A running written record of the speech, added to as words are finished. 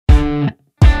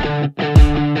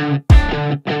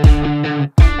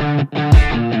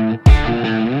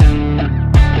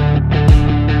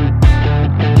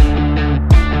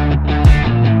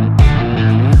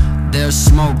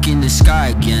Smoke in the sky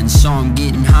again, so I'm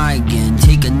getting high again.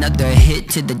 Take another hit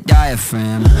to the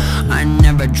diaphragm. I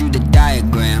never drew the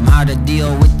diagram, how to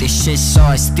deal with this shit, so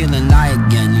I still and lie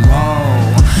again.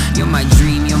 Whoa, you're my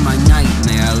dream, you're my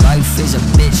nightmare. Life is a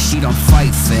bitch, she don't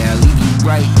fight fair. Leave you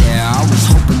right there, I was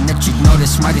hoping that you'd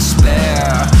notice my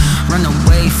despair. Run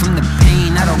away from the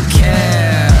pain, I don't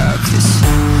care. Cause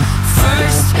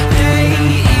first day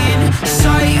in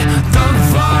sight, the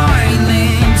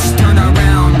violence. Turn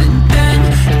around and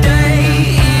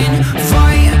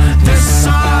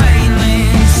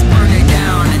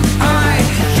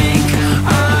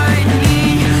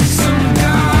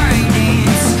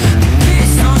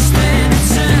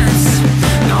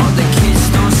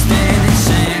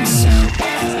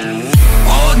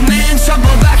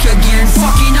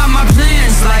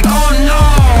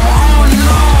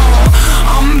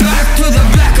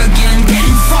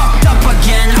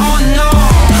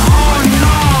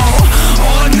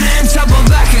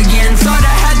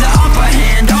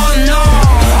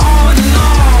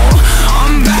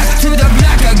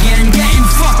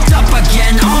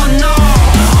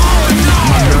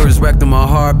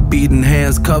beating,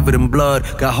 hands covered in blood.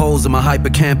 Got holes in my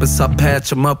hippocampus, I patch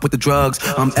them up with the drugs.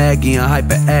 I'm aggy and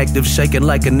hyperactive, shaking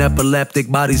like an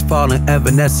epileptic. Body's falling,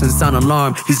 evanescence on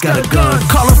alarm, he's got a gun.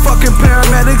 Call a fucking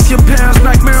paramedics, your parents'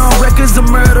 nightmare on records. A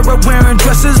murderer wearing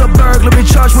dresses, a burglary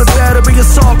charged with battery,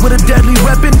 assault with a deadly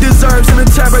weapon. Deserves an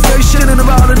interrogation and a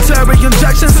voluntary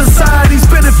injection. Society's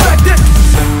been infected.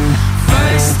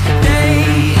 First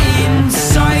day in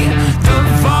sight, the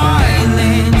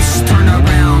violence. Turn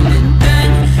around and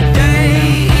then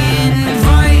they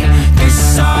invite the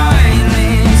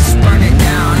silence. Burn it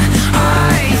down.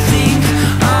 I think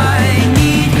I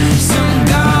need some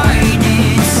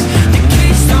guidance. The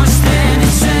kids don't stand a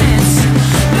chance.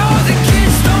 No, the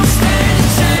kids don't stand a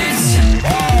chance.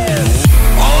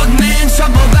 Old man,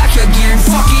 trouble back again,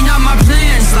 fucking up my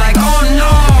plans like oh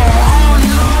no, oh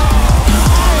no.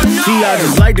 See, I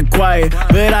just like the quiet,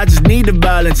 but I just need the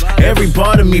balance. Every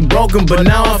part of me broken, but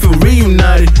now I feel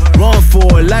reunited. Run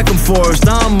for it like I'm Forrest,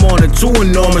 I'm on it too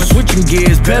enormous. Switching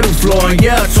gears, pedal flooring,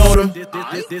 yeah, I told him.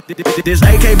 This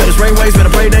AK, better spray waves, better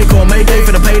pray day, call Mayday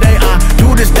for the payday. I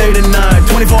do this day to night,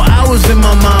 24 hours in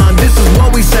my mind. This is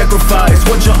what we sacrifice,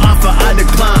 what you offer, I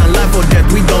decline. Life or death,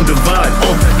 we don't divide.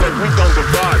 We don't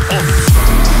divide.